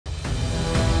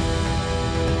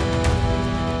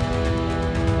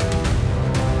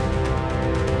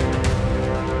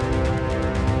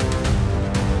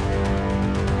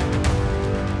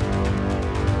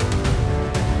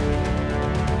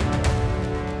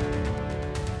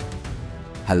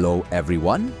Hello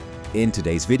everyone! In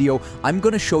today's video, I'm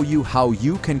going to show you how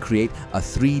you can create a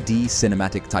 3D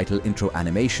cinematic title intro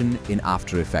animation in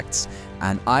After Effects.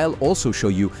 And I'll also show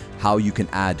you how you can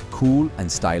add cool and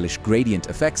stylish gradient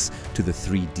effects to the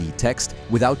 3D text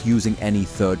without using any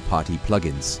third-party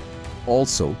plugins.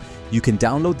 Also, you can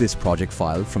download this project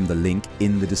file from the link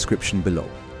in the description below,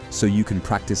 so you can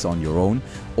practice on your own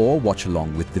or watch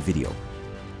along with the video.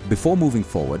 Before moving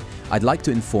forward, I'd like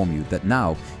to inform you that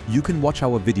now you can watch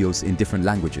our videos in different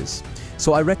languages,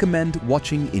 so I recommend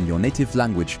watching in your native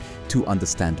language to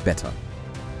understand better.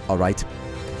 Alright,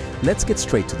 let's get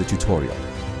straight to the tutorial.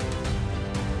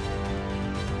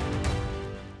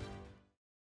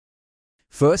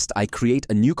 First, I create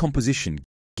a new composition,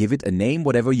 give it a name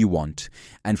whatever you want,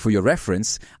 and for your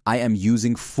reference, I am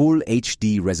using full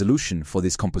HD resolution for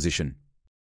this composition.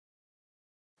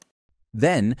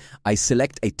 Then, I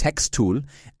select a text tool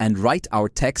and write our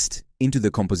text into the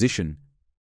composition.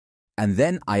 And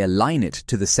then I align it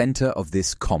to the center of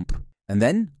this comp. And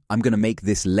then I'm going to make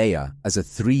this layer as a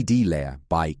 3D layer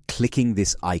by clicking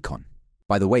this icon.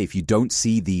 By the way, if you don't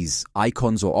see these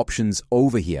icons or options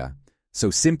over here,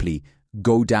 so simply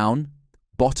go down,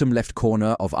 bottom left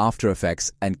corner of After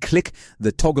Effects and click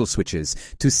the toggle switches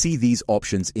to see these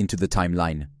options into the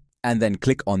timeline. And then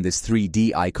click on this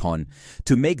 3D icon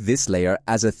to make this layer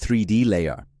as a 3D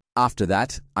layer. After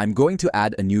that, I'm going to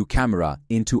add a new camera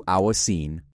into our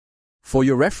scene. For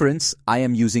your reference, I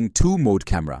am using 2-mode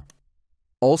camera.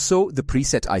 Also, the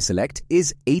preset I select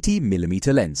is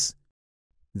 80mm lens.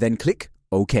 Then click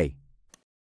OK.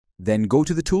 Then go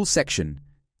to the Tools section,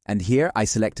 and here I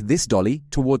select this dolly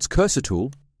towards Cursor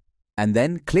tool, and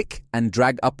then click and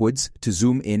drag upwards to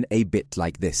zoom in a bit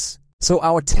like this. So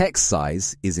our text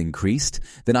size is increased.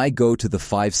 Then I go to the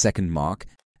 5-second mark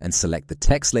and select the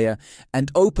text layer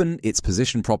and open its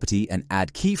position property and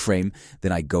add keyframe.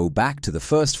 Then I go back to the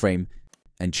first frame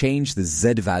and change the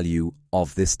Z value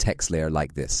of this text layer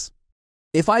like this.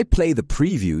 If I play the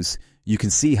previews, you can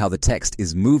see how the text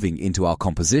is moving into our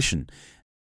composition.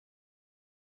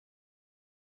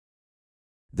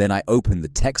 Then I open the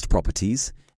text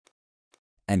properties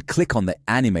and click on the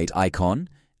animate icon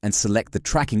and select the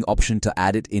tracking option to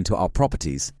add it into our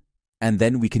properties. And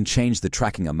then we can change the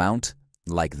tracking amount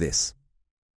like this.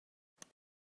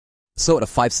 So at a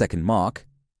 5-second mark,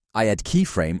 I add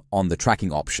keyframe on the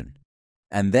tracking option.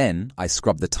 And then I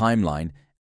scrub the timeline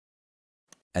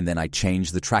and then I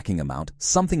change the tracking amount,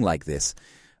 something like this,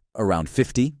 around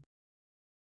 50.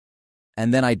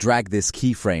 And then I drag this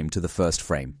keyframe to the first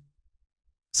frame.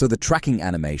 So the tracking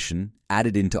animation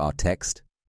added into our text.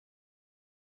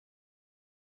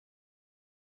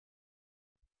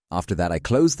 After that, I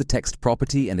close the text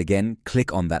property and again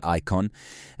click on that icon,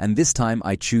 and this time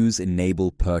I choose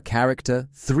Enable Per Character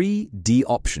 3D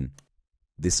option.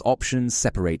 This option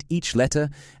separates each letter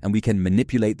and we can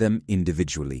manipulate them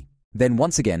individually. Then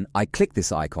once again, I click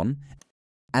this icon,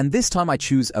 and this time I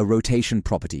choose a rotation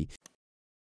property.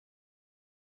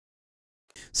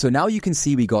 So now you can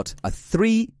see we got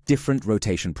 3 different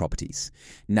rotation properties.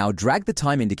 Now drag the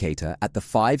time indicator at the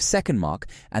 5-second mark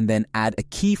and then add a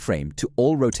keyframe to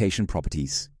all rotation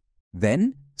properties.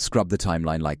 Then scrub the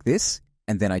timeline like this,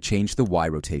 and then I change the Y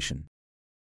rotation,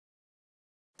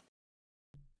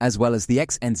 as well as the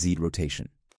X and Z rotation.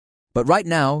 But right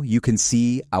now you can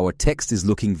see our text is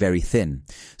looking very thin.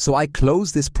 So I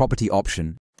close this property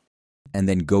option and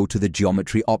then go to the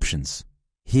geometry options.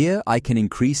 Here I can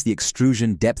increase the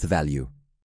extrusion depth value.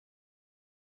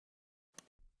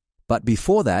 But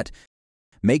before that,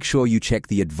 make sure you check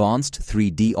the advanced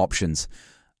 3D options.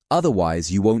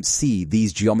 Otherwise, you won't see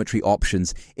these geometry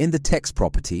options in the text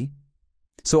property.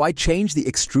 So I change the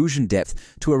extrusion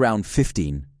depth to around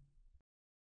 15.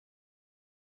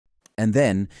 And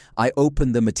then I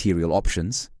open the material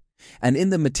options. And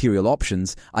in the material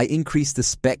options, I increase the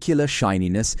specular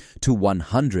shininess to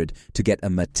 100 to get a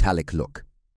metallic look.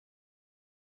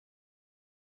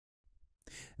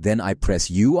 Then I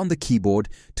press U on the keyboard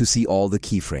to see all the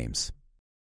keyframes.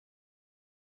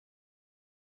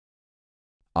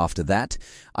 After that,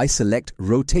 I select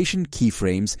Rotation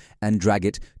Keyframes and drag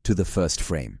it to the first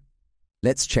frame.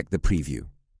 Let's check the preview.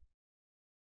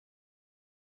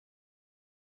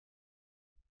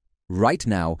 Right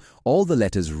now, all the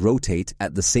letters rotate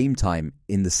at the same time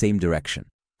in the same direction.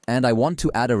 And I want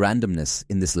to add a randomness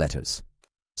in these letters.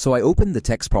 So I open the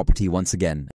text property once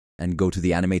again and go to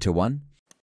the animator one.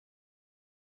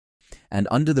 And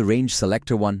under the range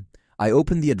selector one, I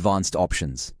open the advanced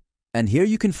options. And here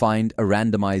you can find a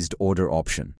randomized order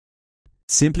option.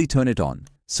 Simply turn it on,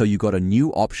 so you got a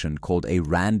new option called a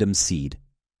random seed.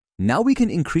 Now we can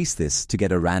increase this to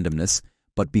get a randomness,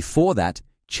 but before that,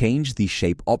 change the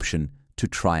shape option to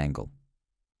triangle.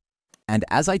 And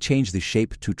as I change the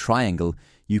shape to triangle,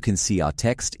 you can see our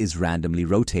text is randomly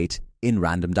rotate in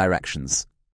random directions.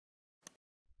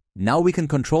 Now we can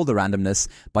control the randomness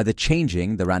by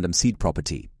changing the random seed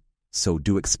property. So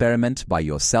do experiment by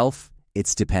yourself.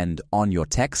 It's depend on your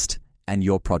text and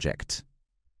your project.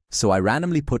 So I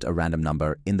randomly put a random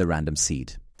number in the random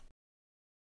seed.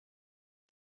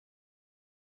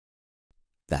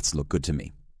 That's look good to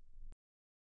me.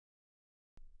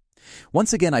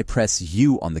 Once again, I press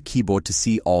U on the keyboard to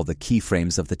see all the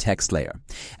keyframes of the text layer.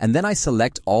 And then I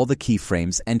select all the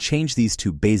keyframes and change these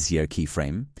to Bezier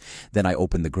keyframe. Then I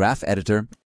open the graph editor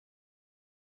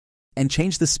and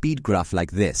change the speed graph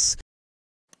like this.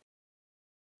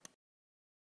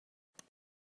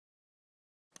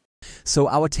 So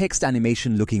our text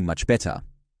animation looking much better.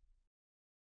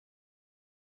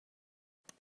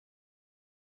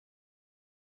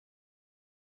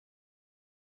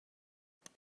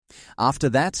 After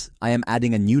that, I am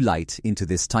adding a new light into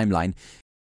this timeline,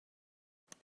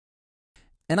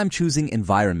 and I'm choosing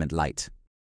Environment Light.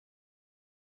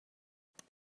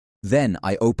 Then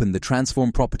I open the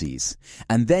Transform properties,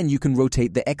 and then you can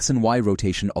rotate the X and Y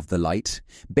rotation of the light.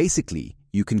 Basically,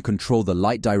 you can control the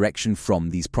light direction from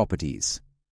these properties.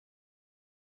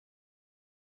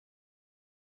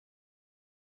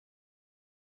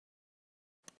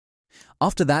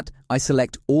 After that, I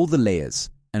select all the layers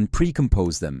and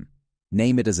pre-compose them.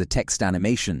 Name it as a text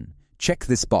animation, check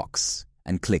this box,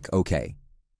 and click OK.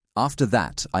 After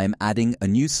that, I am adding a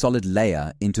new solid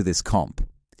layer into this comp.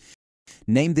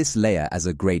 Name this layer as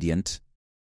a gradient,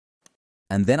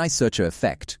 and then I search an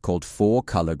effect called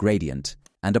 4-color gradient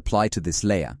and apply to this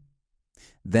layer.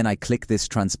 Then I click this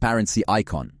transparency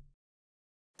icon.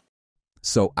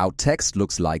 So our text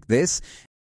looks like this,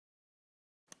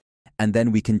 and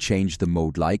then we can change the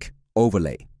mode like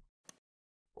overlay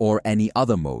or any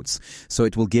other modes, so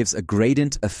it will give a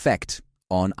gradient effect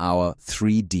on our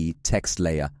 3D text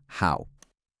layer. How?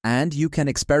 And you can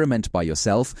experiment by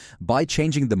yourself by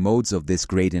changing the modes of this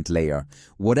gradient layer,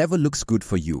 whatever looks good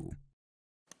for you.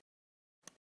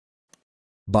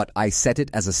 But I set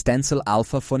it as a stencil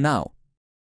alpha for now.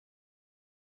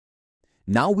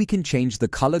 Now we can change the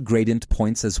color gradient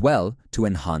points as well to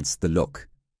enhance the look.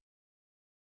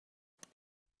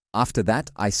 After that,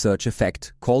 I search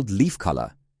effect called leaf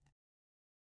color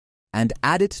and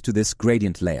add it to this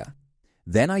gradient layer.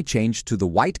 Then I change to the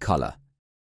white color.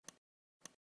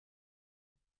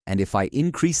 And if I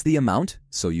increase the amount,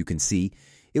 so you can see,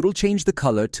 it will change the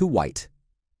color to white.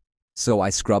 So I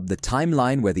scrub the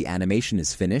timeline where the animation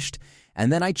is finished, and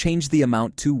then I change the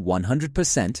amount to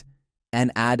 100%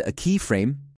 and add a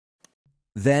keyframe.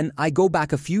 Then I go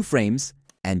back a few frames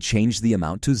and change the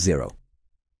amount to 0.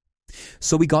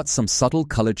 So we got some subtle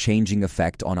color changing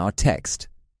effect on our text.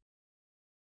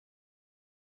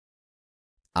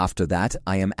 After that,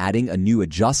 I am adding a new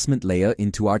adjustment layer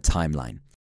into our timeline.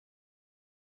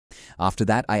 After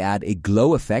that, I add a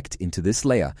glow effect into this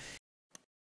layer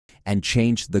and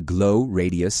change the glow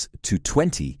radius to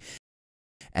 20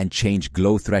 and change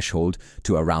glow threshold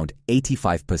to around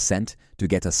 85% to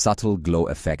get a subtle glow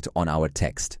effect on our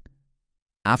text.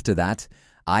 After that,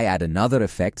 I add another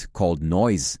effect called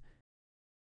noise,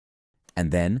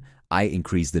 and then I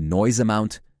increase the noise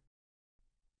amount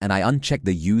and I uncheck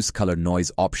the Use Color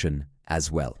Noise option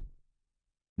as well.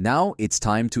 Now it's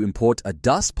time to import a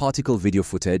dust particle video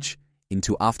footage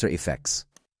into After Effects.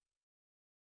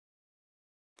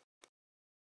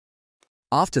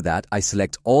 After that, I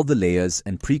select all the layers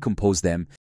and pre-compose them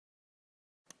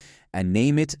and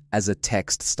name it as a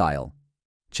text style.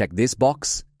 Check this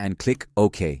box and click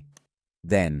OK.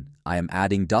 Then I am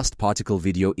adding dust particle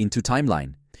video into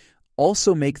timeline.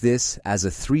 Also make this as a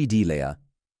 3D layer.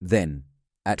 Then,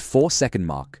 at 4-second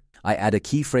mark, I add a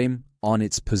keyframe on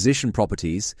its position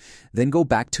properties, then go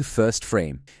back to first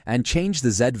frame and change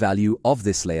the Z value of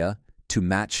this layer to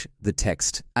match the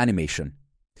text animation.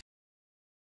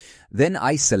 Then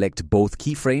I select both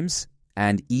keyframes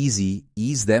and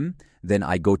ease them. Then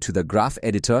I go to the graph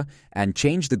editor and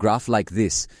change the graph like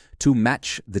this to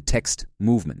match the text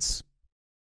movements.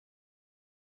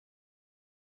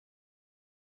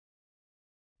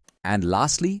 And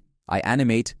lastly, I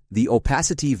animate the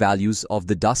opacity values of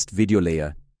the dust video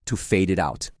layer to fade it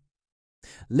out.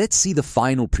 Let's see the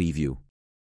final preview.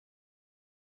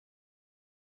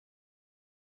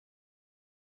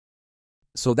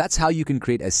 So that's how you can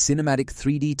create a cinematic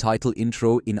 3D title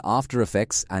intro in After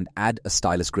Effects and add a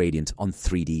stylus gradient on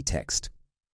 3D text.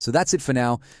 So that's it for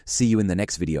now. See you in the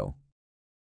next video.